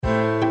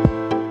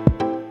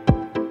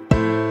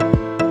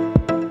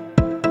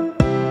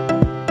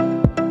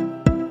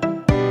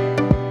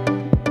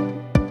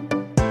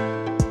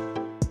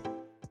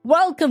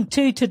Welcome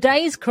to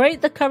today's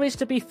Create the Courage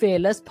to Be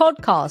Fearless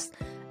podcast,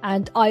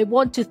 and I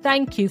want to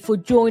thank you for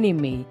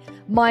joining me.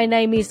 My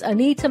name is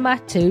Anita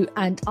Matu,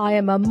 and I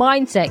am a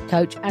mindset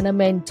coach and a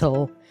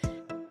mentor.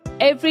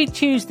 Every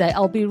Tuesday,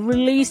 I'll be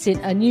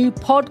releasing a new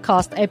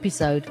podcast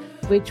episode,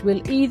 which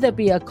will either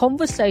be a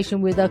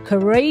conversation with a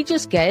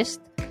courageous guest,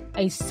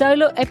 a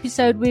solo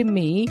episode with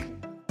me,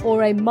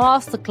 or a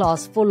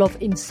masterclass full of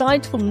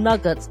insightful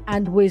nuggets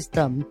and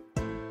wisdom.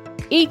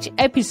 Each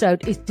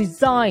episode is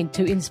designed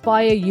to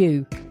inspire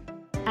you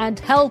and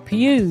help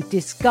you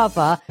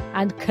discover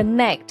and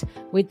connect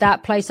with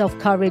that place of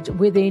courage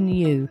within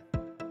you.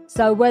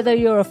 So whether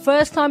you're a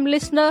first-time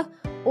listener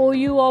or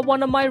you are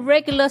one of my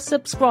regular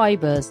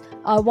subscribers,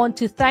 I want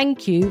to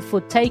thank you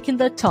for taking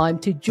the time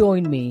to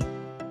join me.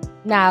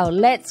 Now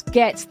let's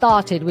get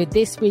started with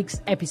this week's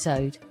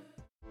episode.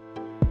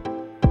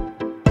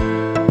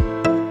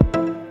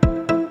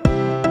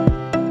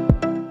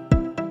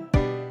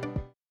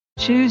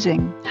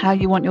 Choosing how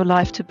you want your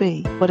life to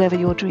be, whatever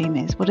your dream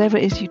is, whatever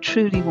it is you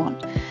truly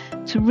want,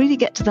 to really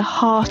get to the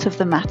heart of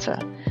the matter.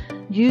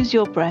 Use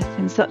your breath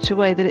in such a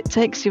way that it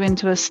takes you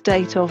into a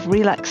state of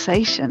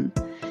relaxation.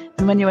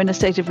 And when you're in a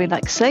state of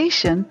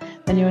relaxation,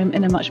 then you're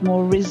in a much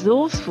more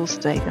resourceful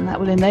state, and that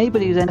will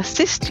enable you, then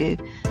assist you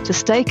to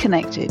stay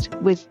connected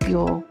with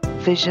your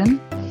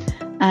vision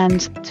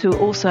and to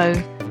also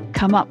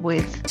come up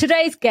with.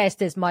 Today's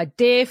guest is my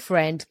dear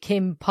friend,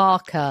 Kim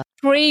Parker.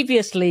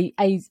 Previously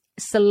a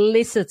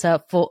solicitor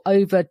for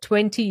over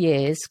 20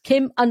 years,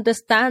 Kim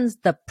understands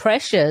the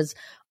pressures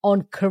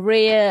on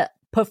career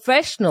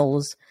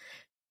professionals.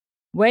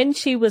 When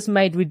she was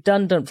made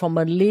redundant from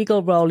a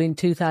legal role in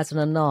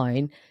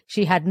 2009,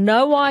 she had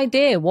no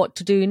idea what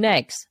to do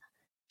next.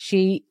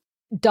 She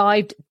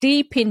dived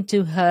deep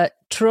into her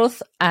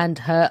truth and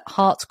her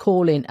heart's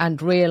calling and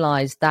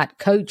realized that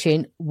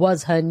coaching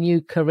was her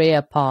new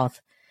career path.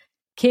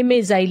 Kim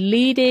is a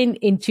leading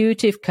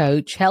intuitive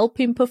coach,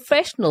 helping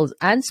professionals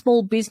and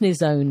small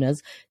business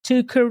owners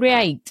to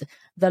create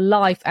the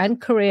life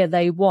and career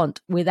they want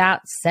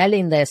without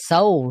selling their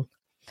soul.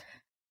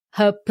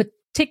 Her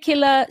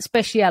particular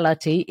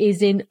speciality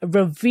is in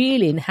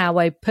revealing how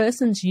a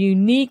person's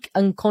unique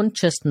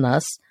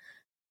unconsciousness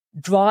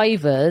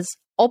drivers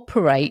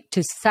operate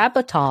to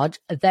sabotage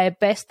their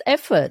best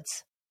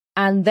efforts,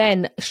 and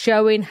then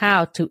showing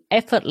how to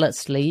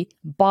effortlessly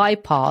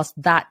bypass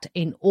that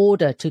in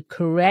order to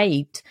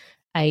create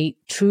a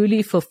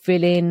truly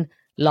fulfilling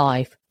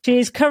life. She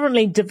is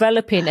currently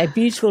developing a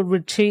beautiful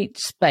retreat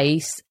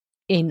space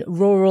in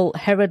rural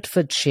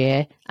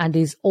Herefordshire and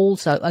is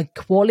also a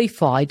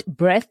qualified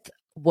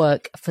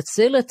breathwork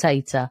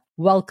facilitator.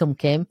 Welcome,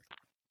 Kim.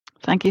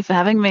 Thank you for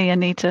having me,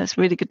 Anita. It's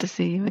really good to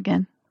see you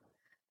again.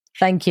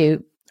 Thank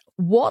you.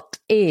 What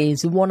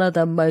is one of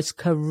the most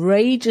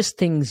courageous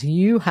things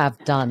you have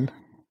done?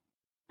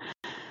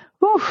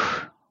 Ooh,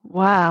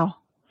 wow.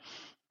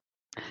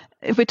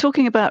 If we're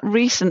talking about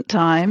recent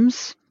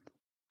times,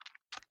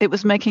 it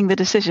was making the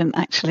decision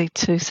actually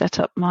to set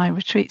up my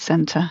retreat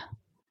centre,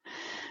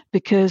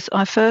 because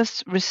I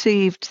first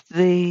received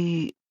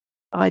the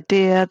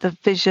idea, the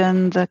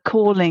vision, the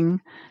calling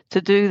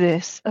to do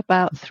this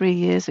about 3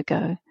 years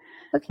ago.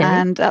 Okay.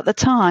 And at the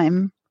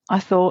time,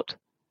 I thought,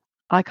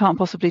 I can't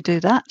possibly do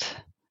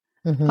that.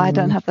 Mm-hmm. I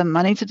don't have the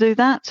money to do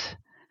that.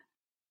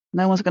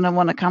 No one's going to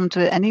want to come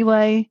to it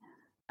anyway.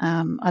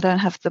 I don't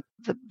have the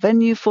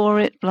venue for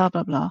it, blah,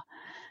 blah, blah.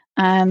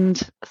 And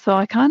so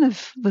I kind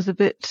of was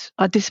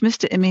I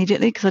dismissed it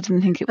immediately because I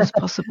didn't think it was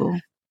possible.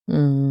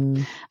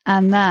 And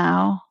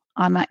now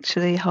I'm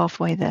actually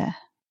halfway there,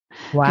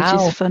 Wow.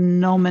 which is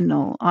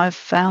phenomenal. I've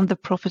found the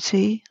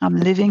property. I'm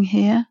living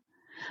here.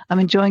 I'm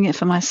enjoying it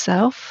for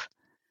myself.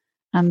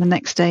 And the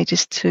next stage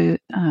is to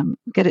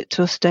get it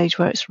to a stage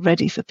where it's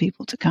ready for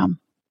people to come.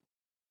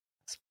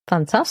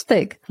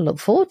 Fantastic. I look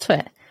forward to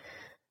it.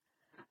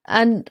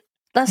 And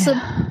that's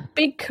a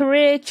big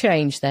career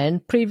change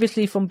then,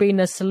 previously from being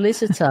a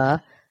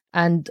solicitor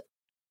and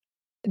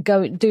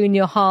doing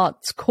your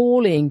heart's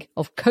calling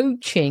of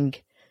coaching.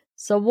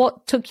 So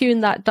what took you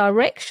in that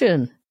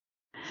direction?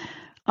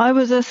 I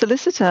was a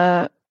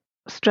solicitor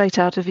straight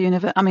out of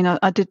university. I mean,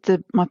 I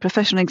did my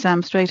professional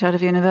exam straight out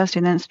of university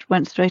and then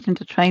went straight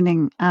into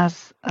training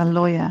as a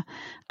lawyer.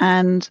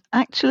 And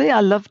actually, I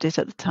loved it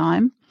at the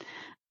time.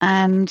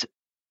 And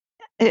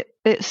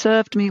it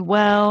served me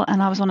well.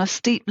 And I was on a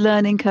steep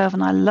learning curve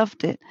and I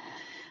loved it.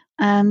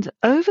 And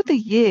over the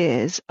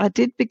years, I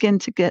did begin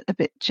to get a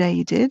bit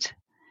jaded,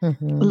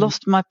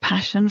 lost my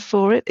passion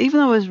for it, even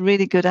though I was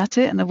really good at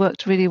it. And I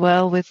worked really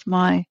well with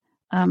my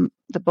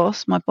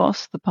boss,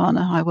 the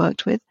partner I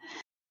worked with.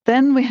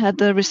 Then we had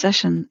the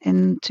recession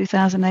in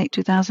 2008,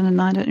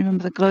 2009. I don't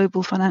remember the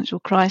global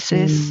financial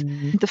crisis.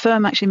 The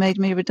firm actually made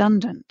me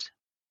redundant.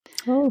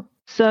 Oh.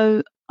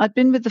 So I'd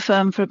been with the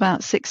firm for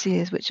about 6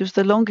 years, which was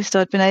the longest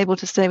I'd been able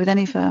to stay with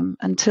any firm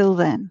until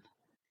then.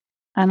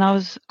 And I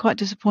was quite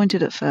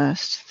disappointed at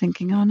first,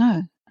 thinking, oh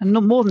no. And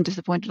not more than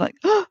disappointed, like,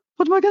 oh,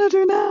 what am I going to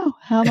do now?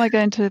 How am I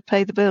going to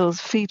pay the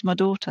bills, feed my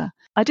daughter?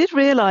 I did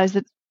realize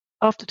that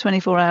after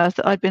 24 hours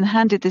that I'd been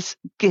handed this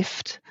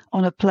gift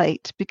on a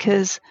plate,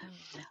 because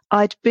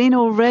I'd been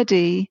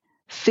already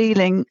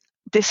feeling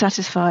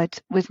dissatisfied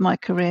with my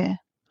career,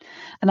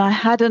 and I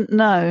hadn't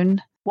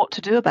known what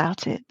to do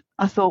about it.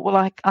 I thought, well,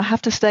 I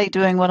have to stay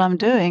doing what I'm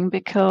doing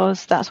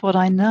because that's what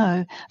I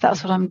know,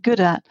 that's what I'm good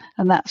at,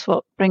 and that's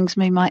what brings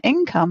me my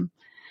income.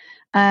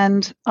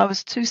 And I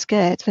was too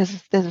scared.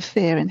 There's a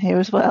fear in here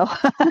as well.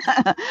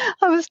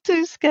 I was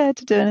too scared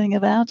to do anything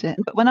about it.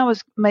 But when I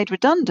was made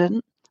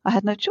redundant, I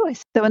had no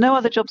choice. There were no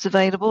other jobs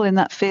available in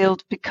that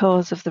field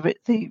because of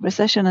the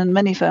recession, and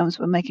many firms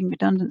were making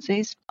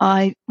redundancies.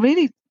 I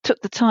really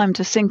took the time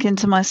to sink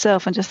into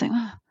myself and just think,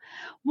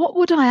 what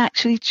would I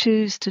actually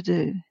choose to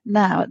do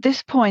now at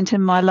this point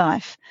in my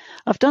life?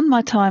 I've done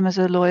my time as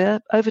a lawyer,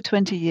 over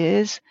 20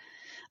 years,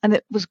 and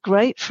it was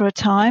great for a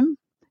time.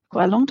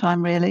 Quite a long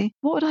time, really.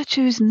 What would I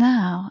choose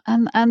now?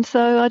 And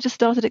so I just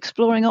started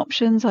exploring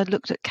options. I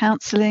looked at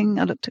counselling,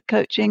 I looked at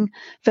coaching,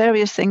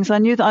 various things. I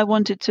knew that I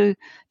wanted to,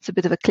 it's a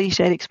bit of a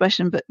cliched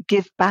expression, but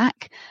give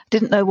back.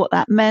 Didn't know what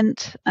that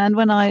meant. And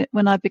when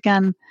I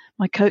began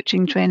my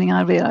coaching training,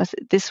 I realised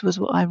that this was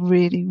what I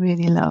really,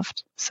 really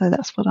loved. So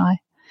that's what I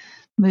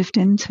moved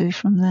into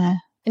from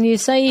there. And you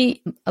say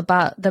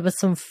about there was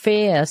some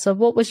fear. So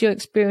what was your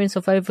experience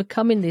of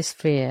overcoming this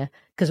fear?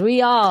 Because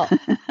we are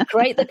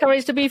Create the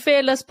Courage to Be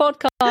Fearless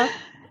podcast.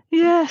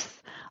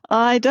 Yes.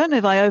 I don't know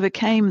if I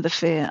overcame the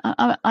fear.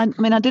 I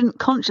mean, I didn't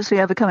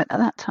consciously overcome it at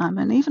that time.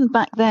 And even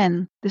back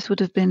then, this would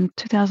have been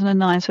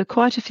 2009, so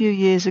quite a few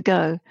years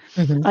ago.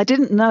 Mm-hmm. I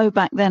didn't know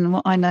back then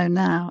what I know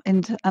now.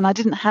 And I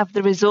didn't have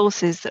the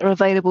resources that are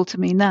available to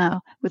me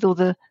now with all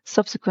the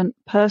subsequent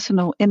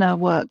personal inner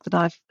work that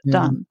I've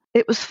done.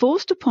 It was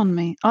forced upon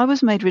me. I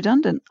was made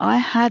redundant. I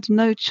had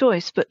no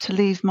choice but to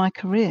leave my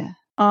career.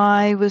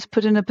 I was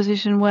put in a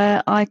position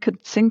where I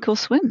could sink or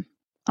swim.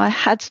 I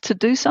had to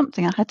do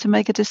something. I had to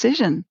make a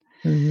decision.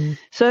 Mm-hmm.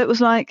 So it was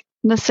like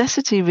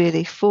necessity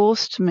really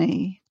forced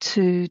me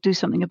to do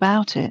something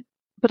about it.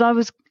 But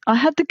I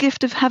had the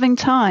gift of having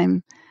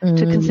time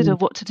to consider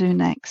what to do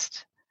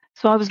next.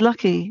 So I was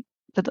lucky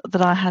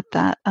that I had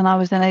that, and I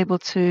was then able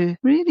to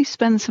really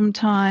spend some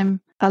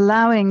time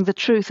allowing the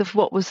truth of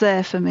what was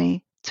there for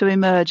me to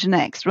emerge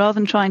next, rather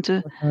than trying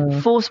to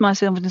force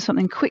myself into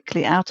something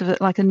quickly out of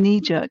it, like a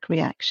knee-jerk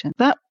reaction.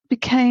 That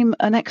became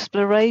an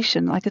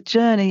exploration, like a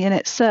journey in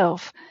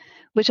itself,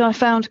 which I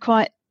found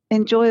quite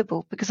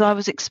enjoyable because I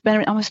was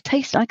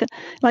tasting.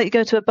 Like you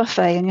go to a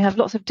buffet and you have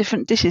lots of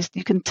different dishes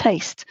you can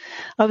taste.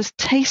 I was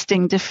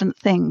tasting different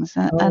things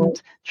and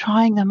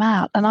trying them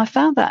out, and I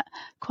found that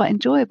quite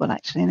enjoyable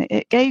actually. And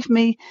it gave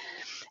me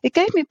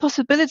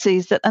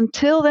possibilities that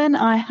until then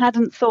I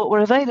hadn't thought were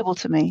available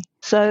to me.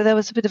 So there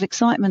was a bit of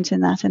excitement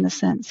in that, in a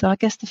sense. So I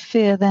guess the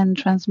fear then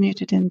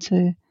transmuted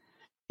into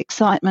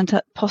excitement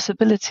at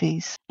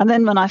possibilities. And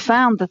then when I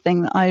found the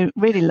thing that I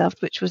really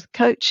loved, which was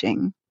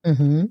coaching,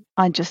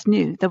 I just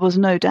knew there was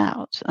no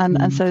doubt.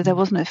 And so there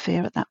was no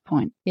fear at that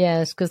point.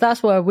 Yes, because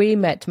that's where we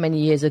met many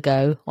years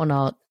ago on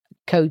our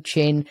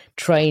coaching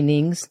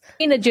trainings.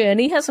 Been a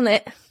journey, hasn't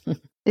it?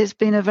 It's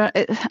been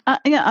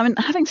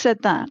having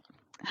said that,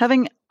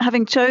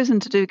 having chosen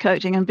to do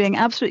coaching and being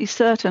absolutely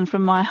certain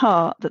from my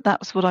heart that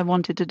that's what I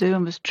wanted to do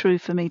and was true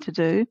for me to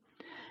do,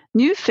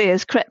 new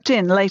fears crept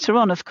in later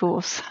on, of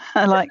course.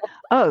 Like,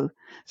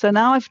 so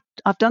now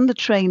I've done the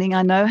training,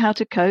 I know how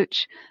to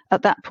coach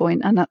at that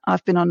point, and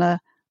I've been on a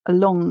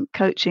long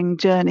coaching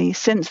journey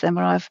since then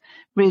where I've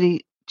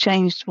really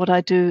changed what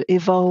I do,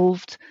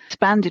 evolved,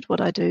 expanded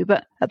what I do.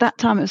 But at that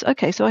time it was,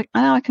 okay, so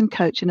now I can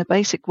coach in a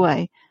basic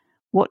way.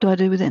 What do I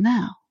do with it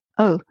now?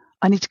 I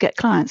need to get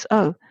clients.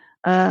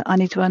 I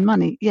need to earn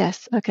money.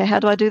 Yes. Okay. How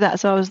do I do that?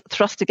 So I was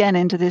thrust again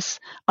into this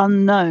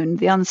unknown,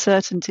 the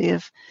uncertainty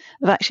of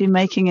actually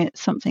making it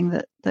something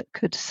that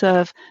could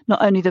serve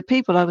not only the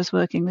people I was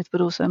working with,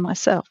 but also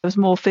myself. There was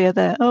more fear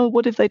there.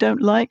 What if they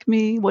don't like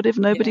me? What if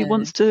nobody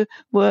wants to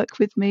work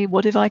with me?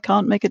 What if I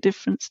can't make a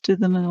difference to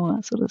them, and all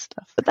that sort of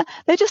stuff? But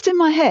they're just in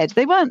my head.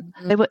 They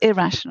were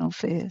irrational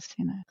fears,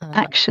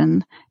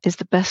 Action is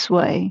the best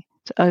way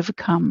to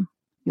overcome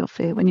your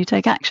fear. When you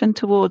take action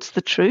towards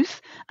the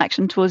truth,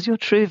 action towards your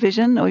true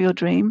vision or your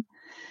dream,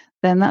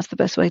 then that's the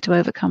best way to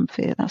overcome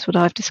fear. That's what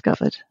I've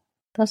discovered.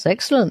 That's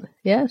excellent.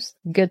 Yes,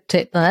 good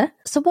tip there.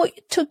 So what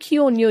took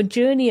you on your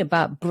journey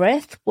about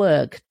breath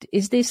work?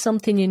 Is this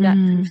something you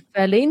naturally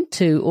fell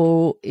into,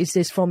 or is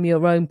this from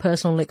your own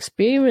personal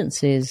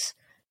experiences?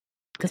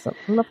 Because I'd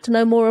love to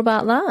know more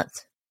about that.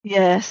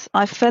 Yes,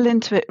 I fell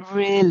into it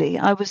really.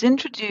 I was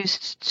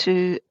introduced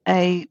to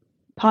a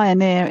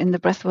pioneer in the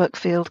breathwork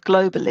field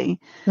globally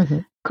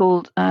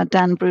called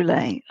Dan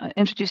Brulé.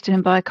 Introduced to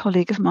him by a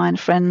colleague of mine,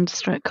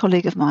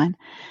 colleague of mine.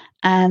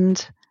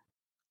 And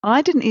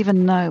I didn't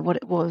even know what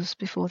it was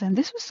before then.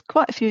 This was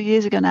quite a few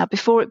years ago now,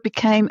 before it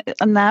became,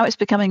 and now it's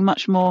becoming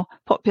much more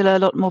popular. A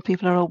lot more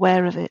people are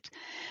aware of it.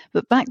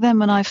 But back then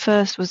when I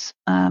first was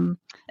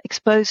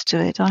exposed to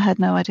it, I had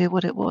no idea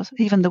what it was.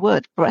 Even the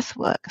word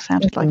breathwork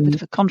sounded like a bit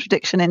of a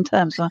contradiction in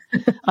terms.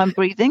 I'm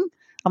breathing.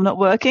 I'm not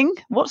working.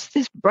 What's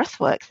this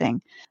breathwork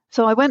thing?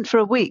 So I went for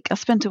a week. I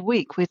spent a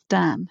week with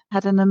Dan,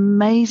 had an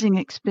amazing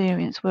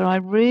experience where I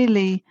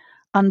really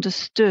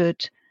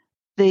understood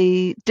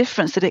the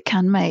difference that it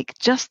can make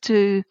just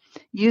to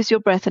use your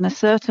breath in a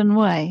certain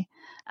way.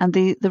 And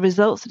the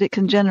results that it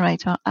can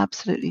generate are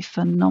absolutely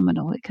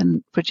phenomenal. It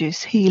can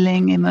produce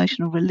healing,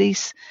 emotional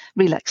release.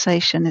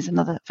 Relaxation is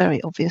another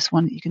very obvious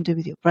one that you can do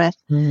with your breath.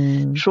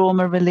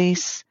 Trauma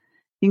release.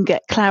 You can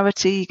get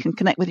clarity. You can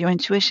connect with your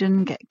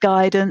intuition, get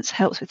guidance,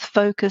 helps with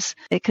focus.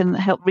 It can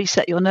help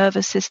reset your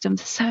nervous system.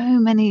 There's so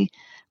many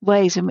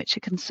ways in which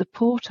it can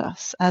support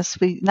us as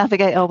we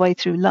navigate our way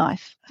through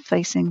life,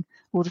 facing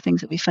all the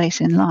things that we face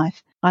in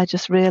life. I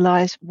just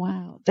realized,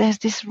 wow, there's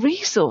this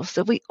resource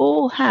that we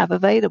all have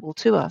available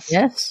to us.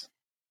 Yes.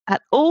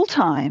 At all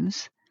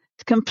times,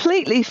 it's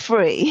completely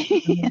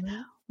free.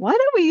 Why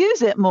don't we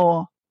use it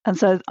more? And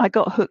so I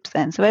got hooked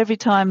then. So every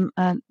time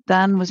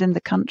Dan was in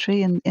the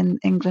country, in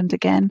England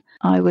again,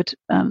 I would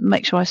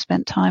make sure I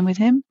spent time with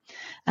him.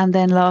 And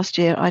then last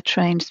year, I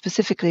trained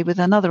specifically with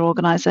another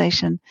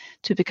organization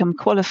to become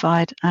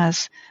qualified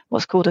as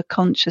what's called a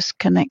conscious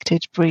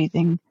connected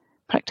breathing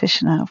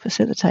practitioner or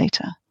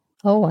facilitator.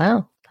 Oh,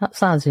 wow. That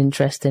sounds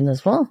interesting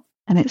as well.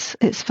 And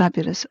it's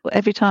fabulous.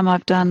 Every time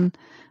I've done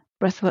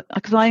breathwork,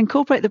 because I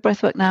incorporate the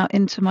breathwork now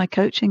into my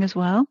coaching as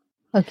well.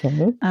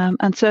 Okay.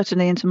 And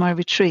certainly into my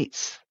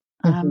retreats.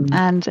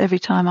 And every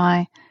time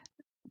I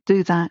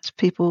do that,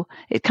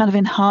 it kind of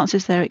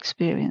enhances their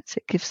experience.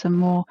 It gives them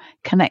more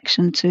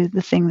connection to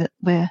the thing that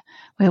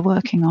we're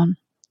working on.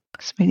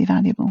 It's really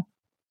valuable.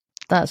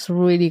 That's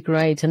really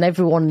great. And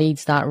everyone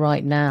needs that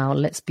right now.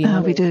 Let's be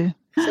honest. We do.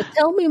 So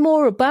tell me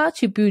more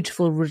about your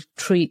beautiful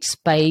retreat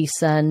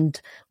space and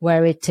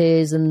where it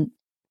is and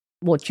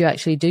what you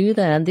actually do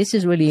there. And this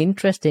is really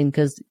interesting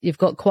because you've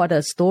got quite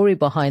a story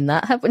behind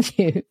that, haven't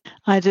you?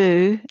 I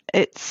do.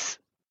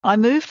 I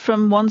moved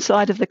from one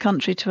side of the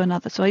country to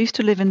another. So I used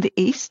to live in the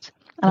east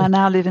and I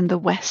now live in the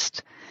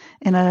west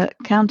in a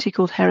county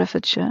called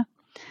Herefordshire,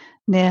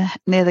 near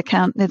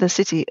the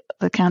city,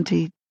 the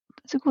county.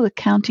 What's it called? The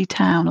county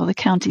town or the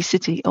county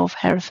city of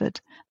Hereford.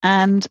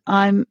 And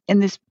I'm in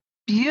this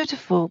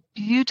beautiful,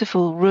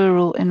 beautiful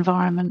rural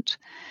environment,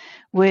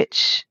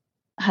 which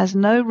has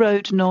no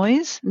road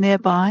noise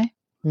nearby,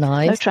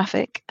 no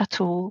traffic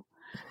at all.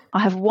 I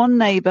have one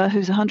neighbour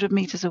who's 100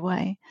 metres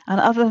away. And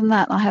other than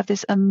that, I have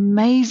this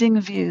amazing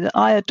view that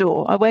I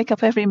adore. I wake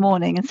up every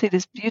morning and see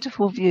this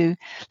beautiful view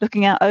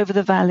looking out over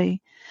the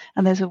valley.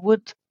 And there's a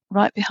wood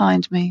right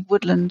behind me,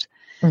 woodland.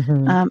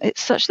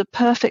 It's such the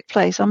perfect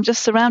place. I'm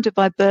just surrounded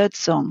by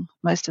birdsong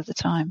most of the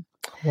time.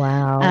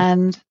 Wow.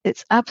 And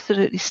it's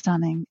absolutely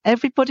stunning.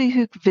 Everybody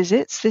who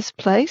visits this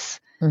place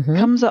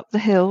comes up the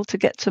hill to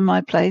get to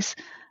my place.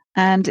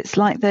 And it's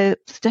like they're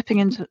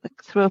stepping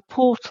through a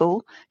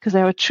portal because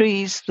there are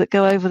trees that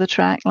go over the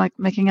track, like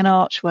making an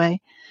archway.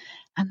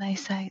 And they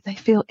say they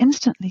feel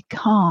instantly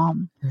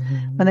calm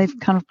when they've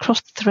kind of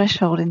crossed the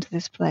threshold into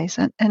this place.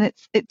 And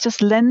it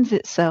just lends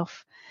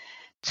itself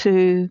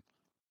to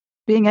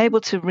being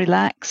able to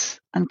relax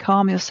and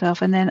calm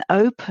yourself and then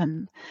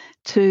open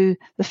to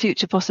the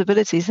future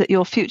possibilities that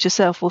your future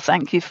self will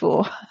thank you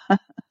for.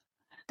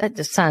 That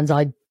just sounds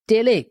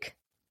idyllic.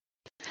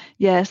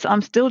 Yes,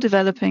 I'm still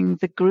developing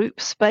the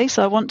group space.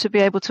 I want to be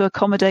able to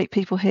accommodate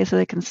people here so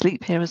they can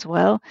sleep here as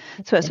well.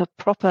 So it's a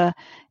proper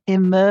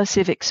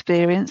immersive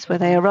experience where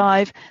they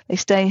arrive, they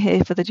stay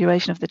here for the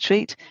duration of the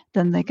retreat,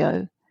 then they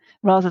go,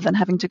 rather than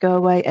having to go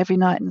away every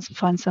night and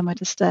find somewhere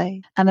to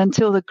stay. And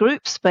until the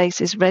group space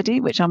is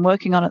ready, which I'm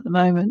working on at the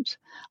moment,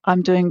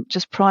 I'm doing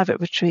just private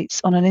retreats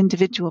on an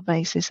individual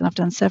basis. And I've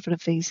done several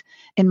of these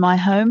in my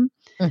home,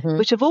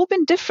 which have all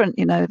been different.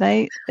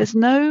 There's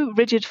no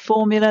rigid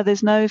formula.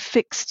 There's no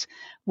fixed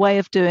way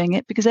of doing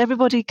it because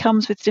everybody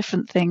comes with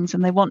different things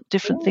and they want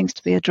different things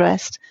to be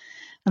addressed.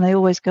 And they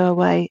always go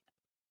away.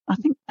 I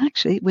think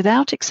actually,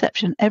 without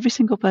exception, every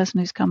single person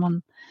who's come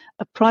on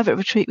a private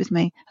retreat with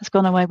me has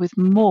gone away with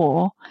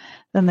more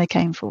than they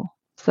came for.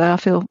 So I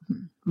feel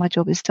my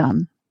job is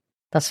done.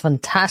 That's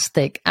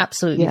fantastic.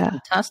 Absolutely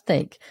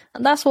fantastic.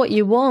 And that's what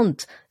you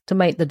want to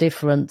make the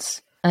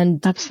difference.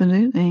 And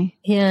absolutely.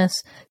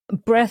 Yes.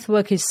 Breath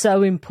work is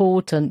so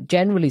important,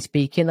 generally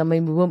speaking. I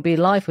mean, we won't be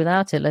alive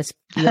without it, let's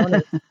be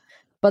honest.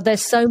 But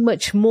there's so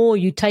much more.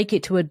 You take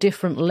it to a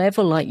different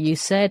level, like you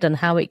said, and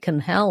how it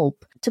can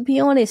help. To be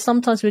honest,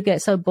 sometimes we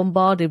get so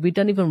bombarded, we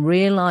don't even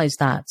realize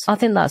that. I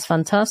think that's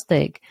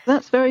fantastic.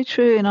 That's very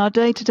true. In our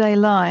day-to-day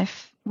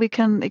life, we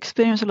can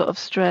experience a lot of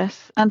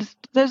stress. And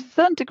there's a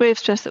certain degree of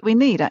stress that we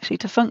need, actually,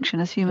 to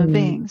function as human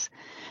beings.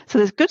 So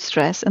there's good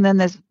stress, and then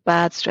there's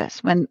bad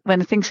stress, when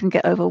things can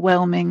get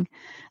overwhelming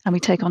and we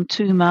take on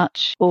too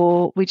much,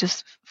 or we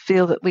just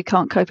feel that we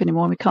can't cope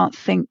anymore and we can't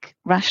think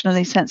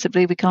rationally,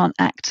 sensibly, we can't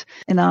act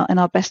in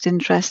our best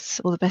interests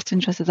or the best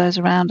interests of those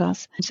around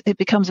us. It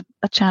becomes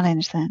a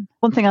challenge then.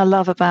 One thing I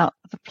love about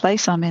the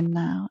place I'm in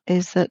now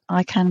is that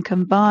I can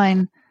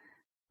combine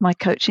my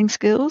coaching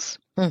skills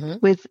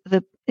with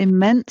the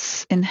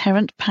immense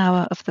inherent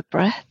power of the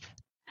breath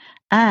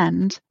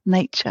and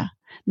nature.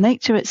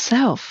 Nature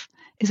itself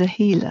is a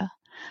healer.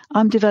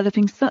 I'm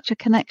developing such a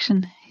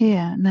connection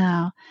here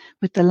now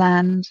with the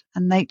land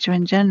and nature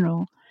in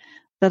general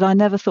that I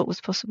never thought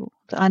was possible,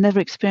 that I never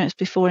experienced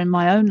before in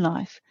my own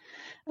life.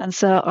 And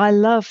so I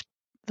love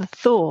the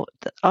thought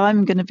that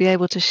I'm going to be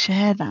able to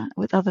share that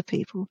with other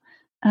people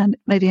and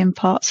maybe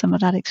impart some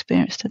of that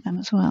experience to them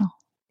as well.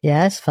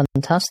 Yes,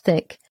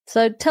 fantastic.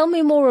 So tell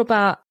me more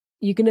about,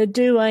 you're going to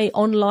do a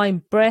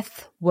online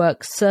breath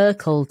work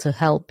circle to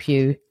help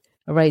you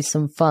raise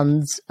some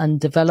funds and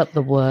develop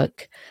the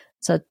work.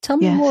 So tell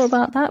me more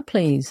about that,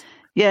 please.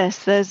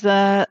 Yes,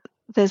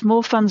 there's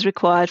more funds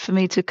required for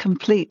me to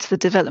complete the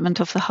development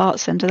of the Heart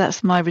Centre.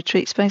 That's my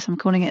retreat space. I'm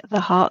calling it the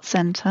Heart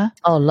Centre.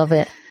 Oh, love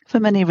it. For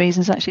many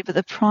reasons, actually. But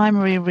the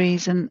primary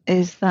reason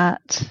is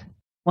that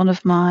one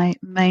of my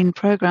main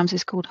programs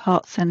is called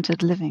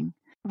Heart-Centered Living.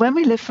 When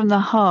we live from the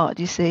heart,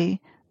 you see,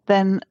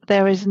 then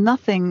there is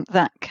nothing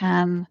that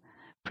can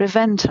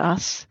prevent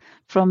us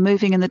from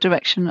moving in the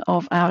direction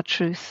of our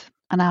truth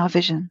and our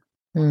vision.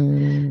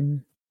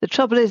 The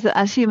trouble is that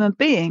as human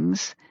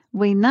beings,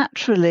 we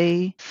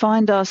naturally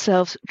find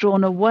ourselves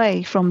drawn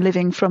away from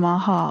living from our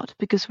heart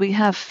because we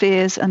have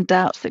fears and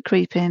doubts that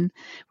creep in.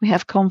 We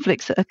have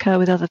conflicts that occur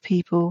with other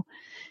people.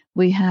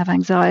 We have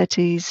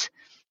anxieties.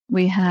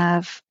 We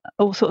have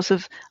all sorts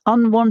of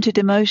unwanted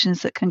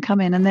emotions that can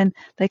come in, and then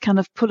they kind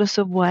of pull us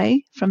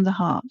away from the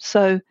heart.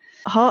 So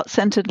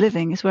heart-centered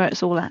living is where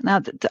it's all at.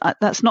 Now,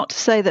 that's not to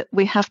say that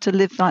we have to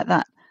live like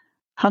that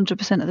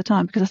 100% of the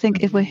time, because I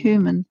think if we're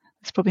human,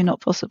 it's probably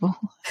not possible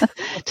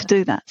to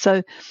do that.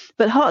 So,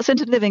 but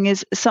heart-centered living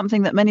is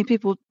something that many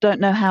people don't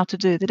know how to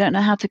do. They don't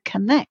know how to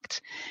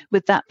connect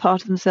with that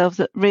part of themselves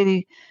that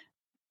really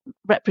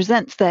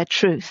represents their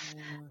truth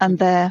and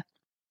their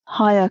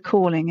higher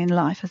calling in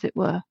life, as it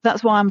were.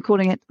 That's why I'm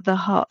calling it the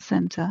Heart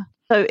Centre.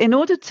 So in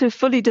order to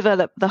fully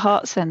develop the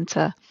Heart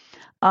Centre,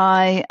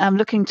 I am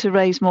looking to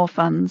raise more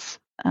funds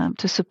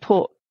to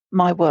support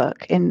my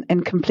work in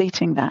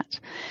completing that.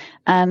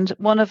 And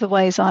one of the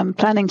ways I'm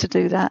planning to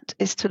do that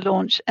is to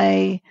launch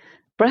a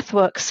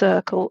breathwork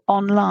circle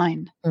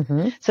online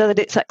so that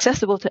it's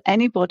accessible to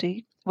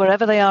anybody,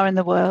 wherever they are in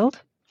the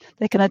world.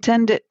 They can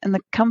attend it in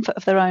the comfort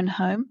of their own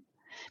home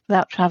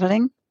without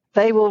traveling.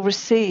 They will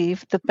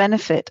receive the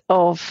benefit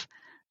of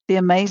the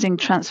amazing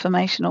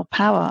transformational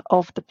power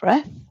of the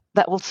breath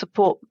that will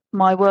support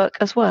my work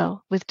as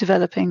well with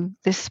developing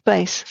this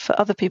space for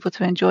other people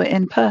to enjoy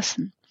in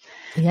person.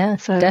 Yeah,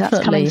 so definitely.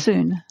 That's coming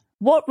soon.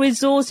 What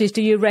resources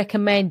do you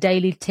recommend,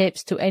 daily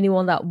tips to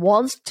anyone that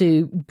wants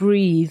to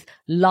breathe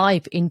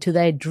life into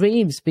their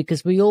dreams?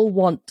 Because we all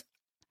want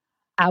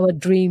our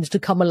dreams to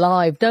come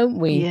alive, don't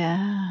we?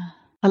 Yeah.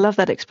 I love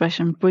that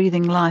expression,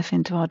 breathing life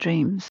into our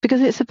dreams,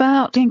 because it's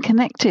about being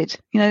connected.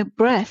 You know,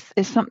 breath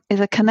is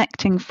a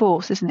connecting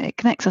force, isn't it? It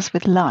connects us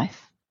with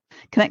life,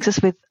 connects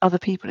us with other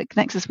people, it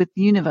connects us with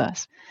the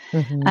universe.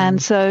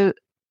 And so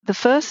the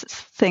first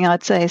thing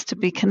I'd say is to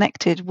be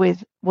connected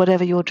with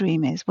whatever your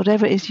dream is,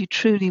 whatever it is you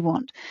truly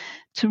want,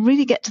 to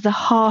really get to the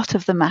heart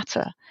of the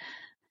matter.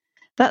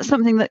 That's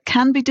something that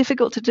can be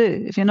difficult to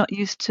do if you're not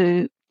used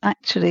to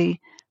actually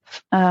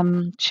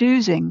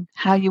choosing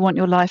how you want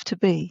your life to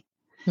be.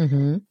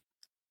 A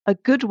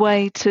good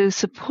way to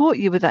support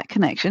you with that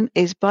connection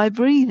is by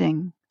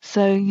breathing.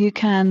 So you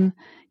can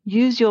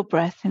use your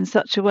breath in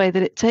such a way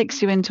that it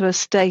takes you into a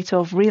state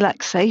of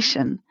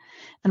relaxation.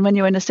 And when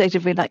you're in a state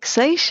of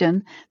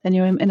relaxation, then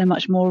you're in a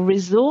much more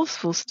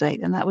resourceful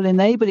state. And that will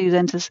enable you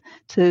then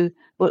to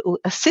will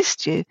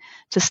assist you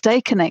to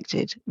stay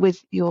connected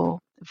with your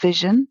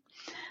vision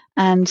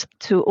and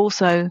to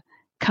also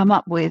come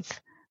up with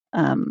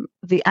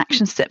the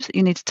action steps that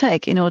you need to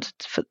take in order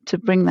to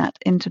bring that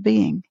into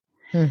being.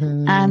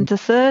 And the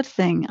third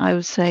thing I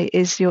would say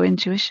is your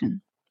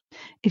intuition.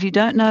 If you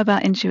don't know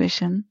about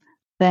intuition,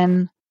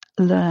 then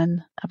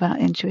learn about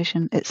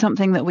intuition. It's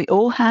something that we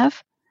all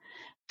have.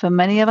 For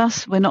many of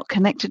us, we're not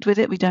connected with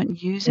it. We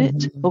don't use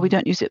it, or we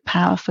don't use it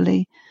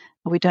powerfully,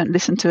 or we don't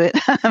listen to it,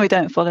 and we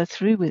don't follow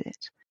through with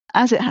it.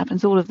 As it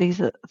happens, all of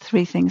these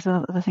three things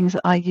are the things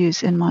that I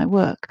use in my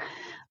work.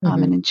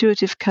 I'm an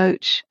intuitive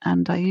coach,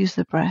 and I use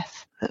the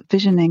breath.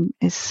 Visioning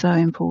is so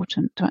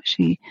important to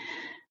actually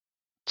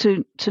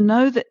to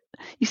know that,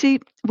 you see,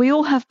 we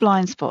all have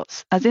blind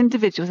spots as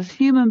individuals, as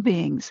human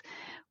beings.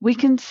 We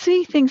can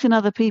see things in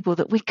other people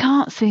that we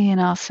can't see in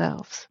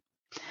ourselves.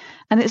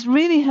 And it's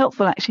really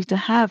helpful actually to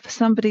have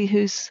somebody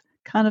who's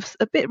kind of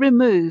a bit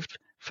removed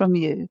from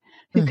you,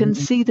 who can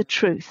see the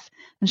truth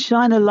and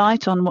shine a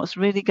light on what's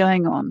really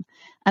going on,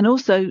 and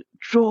also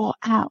draw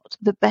out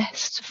the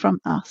best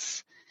from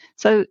us.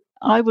 So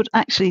I would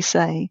actually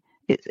say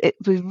it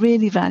would be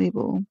really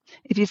valuable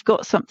if you've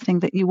got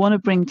something that you want to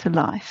bring to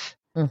life,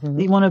 that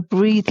you want to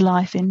breathe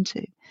life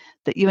into,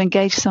 that you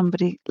engage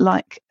somebody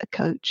like a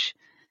coach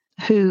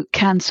who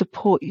can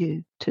support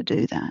you to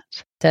do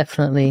that.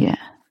 Definitely. Yeah.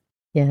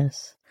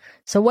 Yes.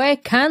 So where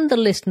can the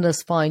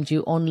listeners find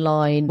you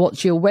online?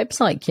 What's your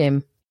website,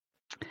 Kim?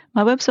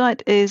 My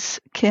website is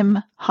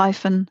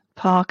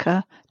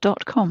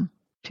kim-parker.com.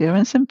 Pure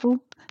and simple.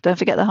 Don't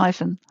forget the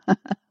hyphen.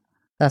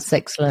 That's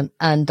excellent.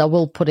 And I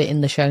will put it in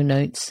the show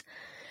notes.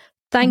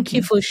 Thank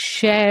you for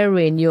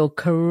sharing your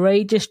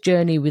courageous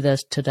journey with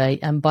us today.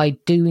 And by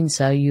doing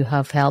so, you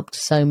have helped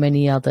so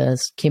many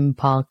others, Kim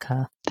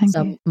Parker. Thank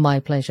you. My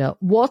pleasure.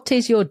 What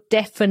is your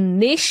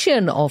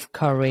definition of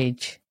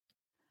courage?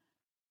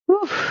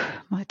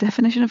 My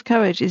definition of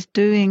courage is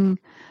doing,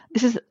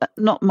 this is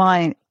not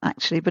mine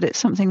actually, but it's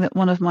something that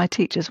one of my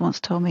teachers once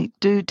told me,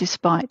 doing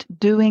despite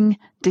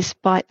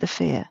the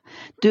fear,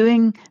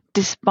 doing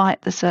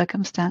despite the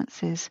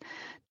circumstances,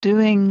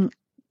 doing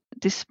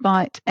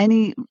despite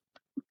any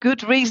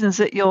good reasons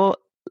that your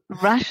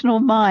rational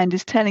mind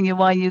is telling you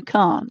why you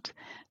can't.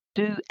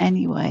 Do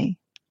anyway.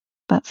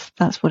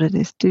 That's what it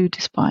is. Do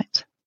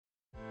despite.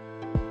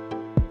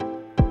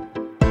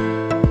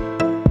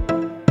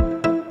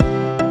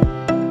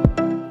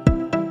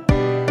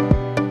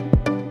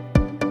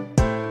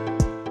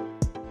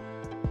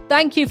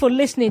 Thank you for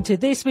listening to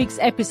this week's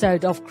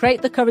episode of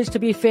Create the Courage to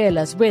be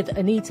Fearless with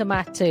Anita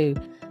Mattu.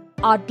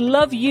 I'd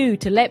love you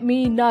to let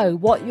me know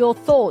what your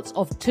thoughts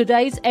of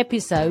today's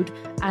episode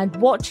and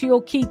what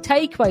your key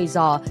takeaways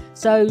are.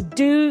 So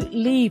do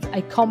leave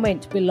a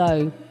comment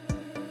below.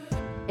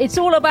 It's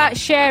all about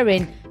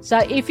sharing. So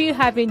if you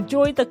have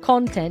enjoyed the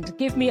content,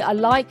 give me a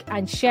like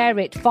and share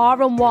it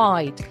far and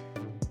wide.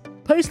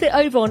 Post it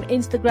over on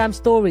Instagram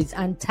stories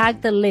and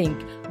tag the link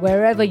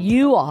wherever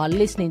you are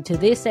listening to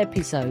this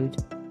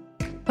episode.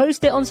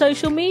 Post it on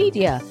social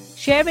media.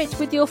 Share it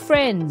with your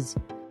friends.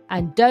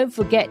 And don't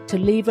forget to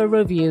leave a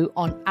review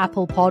on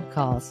Apple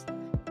Podcasts.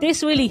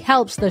 This really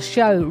helps the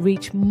show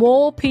reach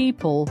more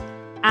people,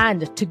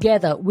 and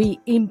together we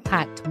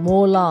impact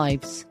more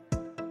lives.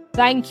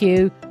 Thank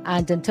you,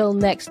 and until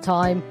next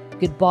time,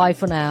 goodbye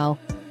for now.